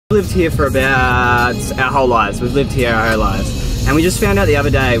lived here for about our whole lives. We've lived here our whole lives. And we just found out the other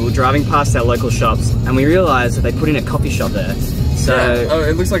day, we were driving past our local shops, and we realised that they put in a coffee shop there. So yeah. Oh,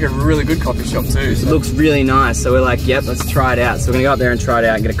 it looks like a really good coffee shop too. So. It looks really nice, so we're like, yep, let's try it out. So we're gonna go up there and try it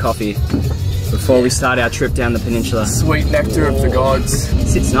out and get a coffee before we start our trip down the peninsula. Sweet nectar of the gods. It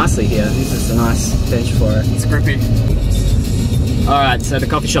sits nicely here. This is a nice bench for it. It's grippy. Alright, so the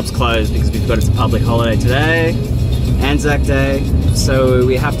coffee shop's closed because we've got it's a public holiday today, Anzac Day, so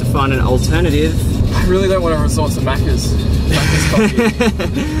we have to find an alternative. I really don't want to resort to Macca's. Macca's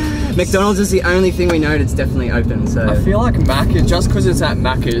coffee. McDonald's is the only thing we know that's definitely open, so... I feel like Macca's, just because it's at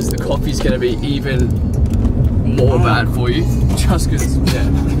Macca's, the coffee's going to be even more bad for you. Just because,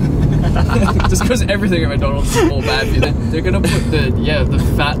 yeah. Just because everything at McDonald's is more bad for you. They're going to put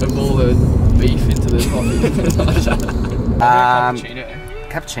the fat of all the beef into the coffee.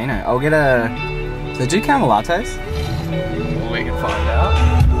 Cappuccino. I'll get a... Do they do caramel lattes? Well, we can find out.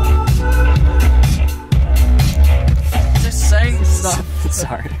 Just saying stuff.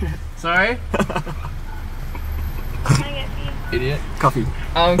 Sorry. Sorry? Idiot. Coffee.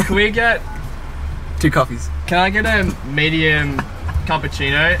 Can we get... 2 coffees. Can I get a medium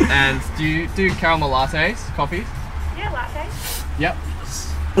cappuccino, and do you do caramel lattes, coffees? Yeah, latte. Yep.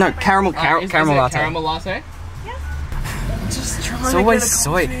 No, caramel latte. Caramel latte? Yeah. Just trying It's to always get a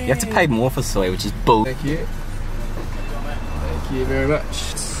soy. coffee. You have to pay more for soy, which is bull. Thank you. Thank you very much.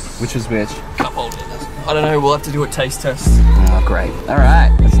 Which was which? Cup holder. I don't know, we'll have to do a taste test. Oh, great.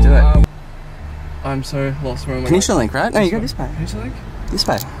 Alright, let's do it. I'm so lost where am I Peninsula Link, right? No, you go this way. Peninsula Link? This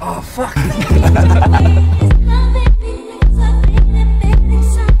way. Oh, fuck.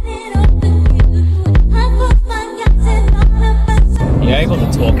 You're able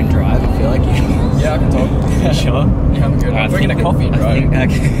to talk and drive, I feel like you. Yeah, I can talk. Sure? Yeah, I'm good. I'm drinking a coffee and driving.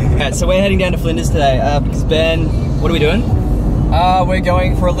 Okay. Alright, so we're heading down to Flinders today because Ben, what are we doing? We're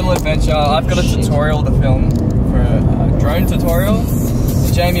going for a little adventure. I've got a tutorial to film for a drone tutorial.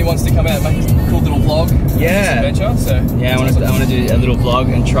 Jamie wants to come out and make a cool little vlog. Yeah. Adventure. So yeah, I want to do a little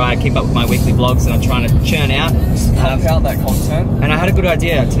vlog and try keep up with my weekly vlogs that I'm trying to churn out. Pump out that content. And I had a good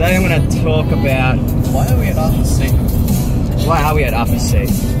idea. Today I'm going to talk about why are we at Arthur's Seat? Why are we at Arthur's Seat?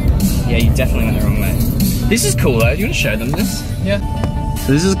 Yeah, you definitely went the wrong way. This is cool though. Do you want to show them this? Yeah.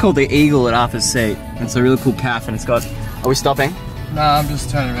 So this is called the Eagle at Arthur's Seat. It's a really cool calf, and it's got. Are we stopping? Nah, I'm just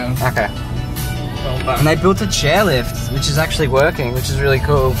turning around. Okay. And they built a chairlift, which is actually working, which is really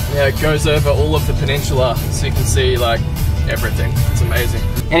cool. Yeah, it goes over all of the peninsula, so you can see like everything. It's amazing.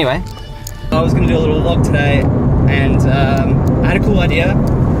 Anyway, I was going to do a little vlog today, and I had a cool idea.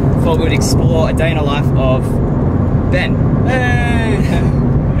 Thought we'd explore a day in the life of Ben. Hey!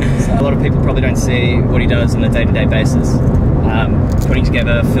 So a lot of people probably don't see what he does on a day-to-day basis, putting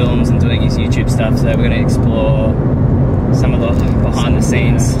together films and doing his YouTube stuff. So we're going to explore some of the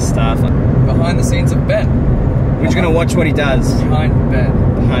behind-the-scenes stuff. Behind the scenes of Ben. We're just going to watch what he does. Behind Ben.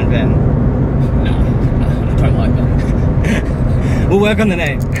 Behind Ben. No, I don't like Ben. We'll work on the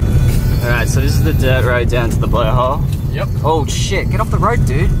name. Alright, so this is the dirt road down to the blowhole. Yep. Oh shit, get off the road,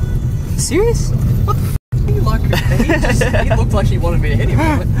 dude. Serious? What the f***? He looked like he wanted me to hit him.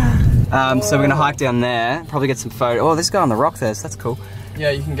 So we're going to hike down there, probably get some photos. Oh, this guy on the rock there, so that's cool.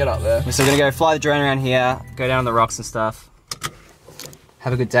 Yeah, you can get up there. So we're going to go fly the drone around here, go down on the rocks and stuff.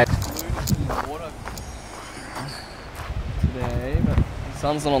 Have a good day. Today, but the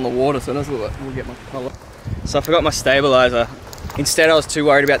sun's not on the water, so that's what we'll get my colour. So I forgot my stabilizer. Instead, I was too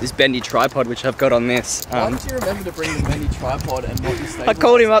worried about this bendy tripod, which I've got on this. Why did you remember to bring the bendy tripod and not the stabilizer? I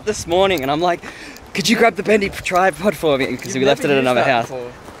called him up this morning and I'm like, could you grab the bendy tripod for me? Because we left it at another house.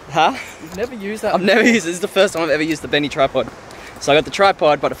 Before. Huh? You've never used that I've never used it. This is the first time I've ever used the bendy tripod. So I got the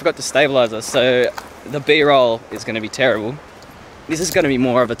tripod, but I forgot the stabilizer. So the B-roll is going to be terrible. This is going to be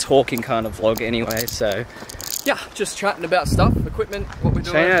more of a talking kind of vlog anyway, so... Yeah, just chatting about stuff, equipment, what we're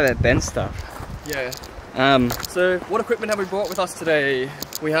doing. Chatting about Ben stuff. Yeah. So what equipment have we brought with us today?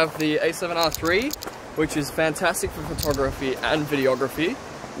 We have the A7R3, which is fantastic for photography and videography.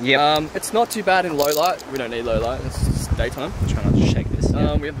 Yep. It's not too bad in low light. We don't need low light, it's just daytime. I'm trying not to shake this.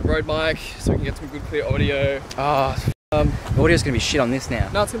 Yeah. We have the Rode mic, so we can get some good clear audio. The audio's going to be shit on this now.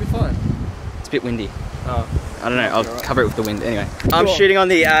 No, it's going to be fine. It's a bit windy. Oh. I don't know, I'll cover it with the wind anyway. Cool. I'm shooting on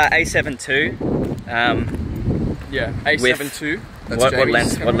the A7 II. Yeah, A7 II.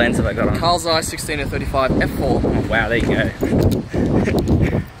 What lens have I got on? Carl's Eye 16-35 f4. Oh, wow, there you go.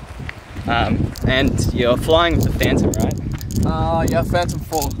 And you're flying with the Phantom, right? Yeah, Phantom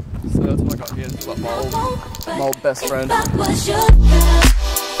 4. So that's what I got here. It's like my old best friend.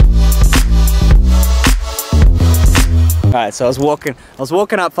 Alright, so I was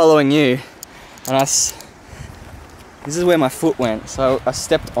walking up following you, and This is where my foot went. So I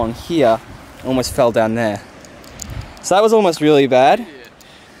stepped on here, almost fell down there. So that was almost really bad.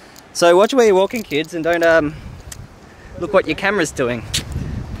 So watch where you're walking, kids, and don't look what your camera's doing.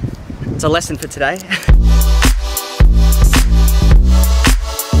 It's a lesson for today.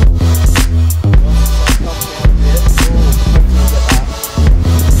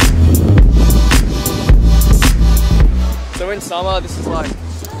 So in summer, this is like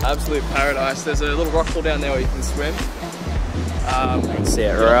absolute paradise. There's a little rock pool down there where you can swim. You can see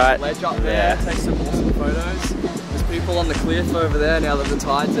it right ledge up there, take some awesome photos. There's people on the cliff over there now that the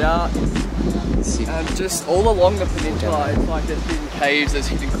tide's out. And just all along the peninsula, it's like there's hidden caves, there's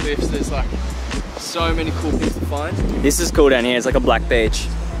hidden cliffs, there's like so many cool things to find. This is cool down here, it's like a black beach.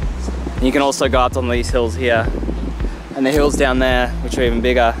 And you can also go up on these hills here. And the hills down there, which are even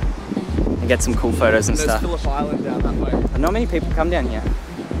bigger, and get some cool photos and stuff. There's Phillip Island down that way. And not many people come down here.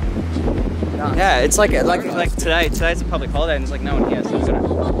 Nice. Yeah, it's like today. Today's a public holiday and there's like no one here, so we've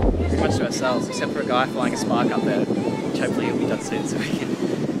got pretty much to ourselves, except for a guy flying a Spark up there, which hopefully he'll be done soon, so we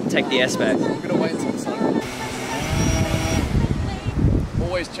can take the S back. I'm gonna wait until the sun.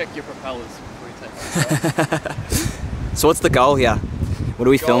 Always check your propellers before you take them. So what's the goal here? What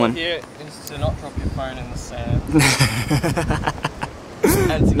are we filming? The goal here is to not drop your phone in the sand.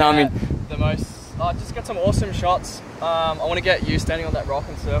 And to get the most, just get some awesome shots. I want to get you standing on that rock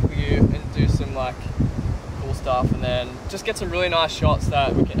and circle you and do some like cool stuff, and then just get some really nice shots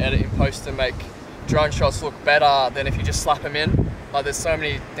that we can edit in post and make drone shots look better than if you just slap them in. Like there's so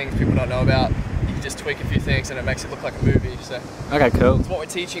many things people don't know about. You can just tweak a few things and it makes it look like a movie. So okay, cool. That's what we're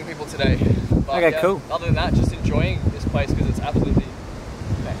teaching people today. But, okay, cool. Other than that, just enjoying this place because it's absolutely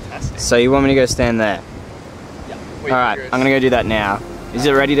fantastic. So you want me to go stand there? Yeah. Alright, I'm gonna go do that now. Is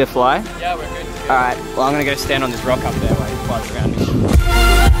it ready to fly? Yeah, we're good. Alright, well I'm gonna go stand on this rock up there while he flies around me.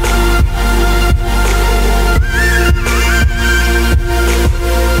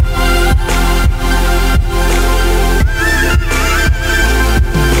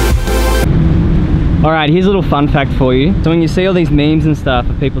 Alright, here's a little fun fact for you. So when you see all these memes and stuff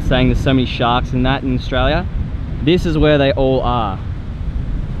of people saying there's so many sharks and that in Australia, this is where they all are.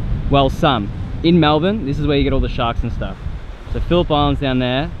 Well, some. In Melbourne, this is where you get all the sharks and stuff. So Phillip Island's down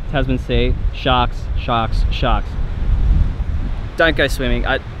there, Tasman Sea, sharks, sharks, sharks. Don't go swimming.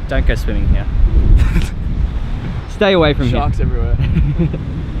 Don't go swimming here. Stay away from here. Sharks everywhere.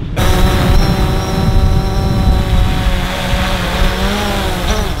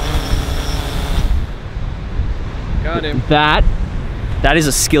 Got him. That is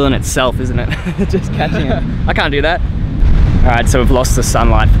a skill in itself, isn't it? Just catching it. I can't do that. Alright, so we've lost the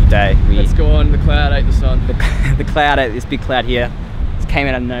sunlight for the day. Let's go on, the cloud ate the sun. The cloud ate, this big cloud here, just came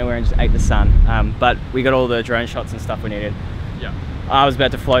out of nowhere and just ate the sun. But we got all the drone shots and stuff we needed. Yeah. I was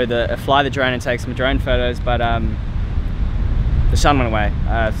about to fly the drone and take some drone photos, but the sun went away.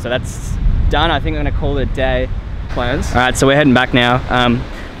 So that's done. I think I'm gonna call it a day. Plans. Alright, so we're heading back now.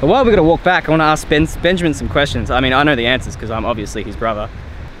 But while we're gonna walk back, I wanna ask Benjamin some questions. I mean, I know the answers because I'm obviously his brother,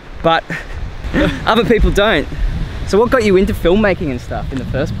 but other people don't. So what got you into filmmaking and stuff in the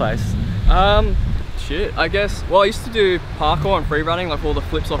first place? Shit, I guess, well, I used to do parkour and free running, like all the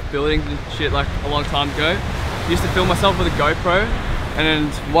flips off buildings and shit, like a long time ago. I used to film myself with a GoPro, and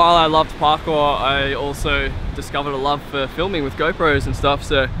while I loved parkour, I also discovered a love for filming with GoPros and stuff.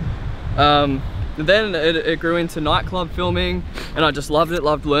 So then it grew into nightclub filming, and I just loved it,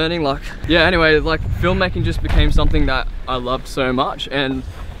 loved learning. Like, yeah, anyway, like filmmaking just became something that I loved so much, and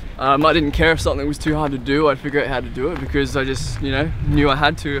I didn't care if something was too hard to do. I'd figure out how to do it because I just, you know, knew I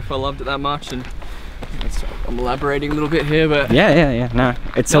had to if I loved it that much. And I'm elaborating a little bit here, but yeah, no,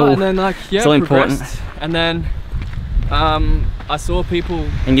 it's all, and then like, yeah, it's all important. And then I saw people,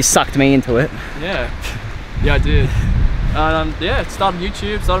 and you sucked me into it. Yeah, I did. Yeah, started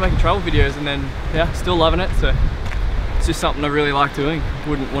YouTube, started making travel videos, and then yeah, still loving it. So it's just something I really like doing.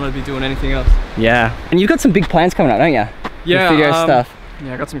 Wouldn't want to be doing anything else. Yeah, and you've got some big plans coming up, don't you? Yeah, video stuff.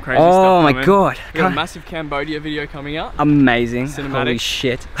 Yeah, I got some crazy stuff. Oh my god! We got a massive Cambodia video coming out. Amazing! Cinematic. Holy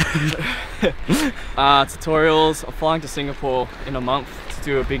shit! Tutorials. I'm flying to Singapore in a month to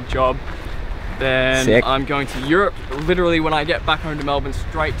do a big job. Then sick. I'm going to Europe. Literally, when I get back home to Melbourne,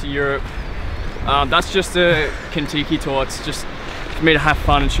 straight to Europe. That's just a Kentucky tour. It's just for me to have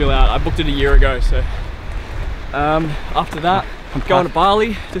fun and chill out. I booked it a year ago, so after that, I'm going to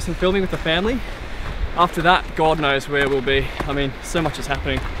Bali, do some filming with the family. After that, God knows where we'll be. I mean, so much is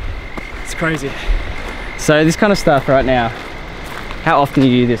happening. It's crazy. So this kind of stuff right now, how often do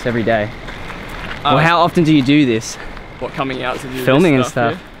you do this every day? Or how often do you do this? What, coming out to do filming this and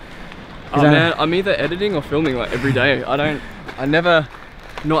stuff? Yeah? Oh man, I'm either editing or filming like every day. I never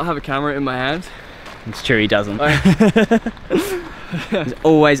not have a camera in my hand. It's true, he doesn't. He's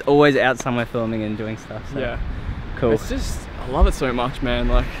always out somewhere filming and doing stuff. So. Yeah. Cool. It's just, I love it so much, man.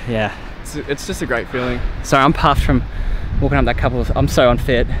 Like, yeah. It's just a great feeling. So I'm puffed from walking up that couple of, I'm so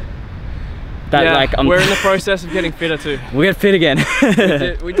unfit. That yeah, like we're in the process of getting fitter too. We'll get fit again.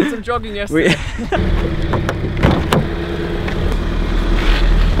 we did some jogging yesterday.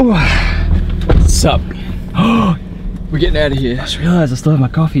 What's up? We're getting out of here. I just realised I still have my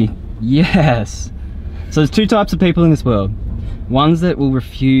coffee. Yes. So there's two types of people in this world. Ones that will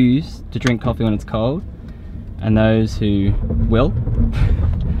refuse to drink coffee when it's cold, and those who will.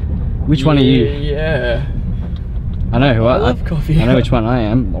 Which one are you? Yeah. I know who I love coffee. I know which one I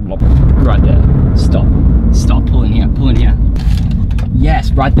am. Right there. Stop. Stop. Pull in here. Pull in here.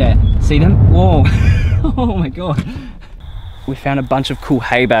 Yes, right there. See them? Whoa. Oh my god. We found a bunch of cool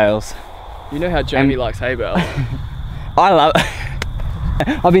hay bales. You know how Jamie likes hay bales. I love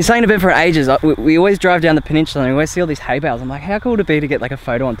I've been saying a bit for ages. We always drive down the peninsula and we always see all these hay bales. I'm like, how cool would it be to get like a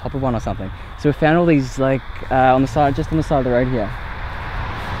photo on top of one or something? So we found all these like on the side, just on the side of the road here.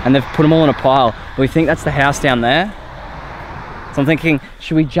 And they've put them all in a pile. But we think that's the house down there. So I'm thinking,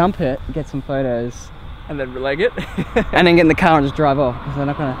 should we jump it, get some photos, and then releg it, and then get in the car and just drive off? Because they're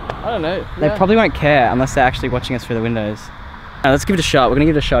not gonna. I don't know. They probably won't care unless they're actually watching us through the windows. Let's give it a shot. We're gonna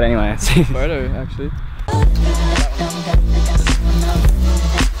give it a shot anyway. Photo, actually.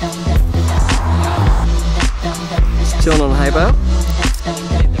 Chilling on a hay bale.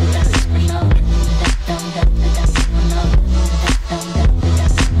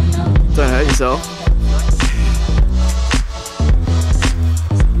 Don't hurt yourself.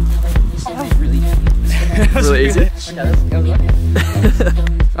 Really easy.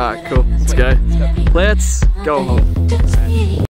 Alright, cool. Let's go. Let's go home.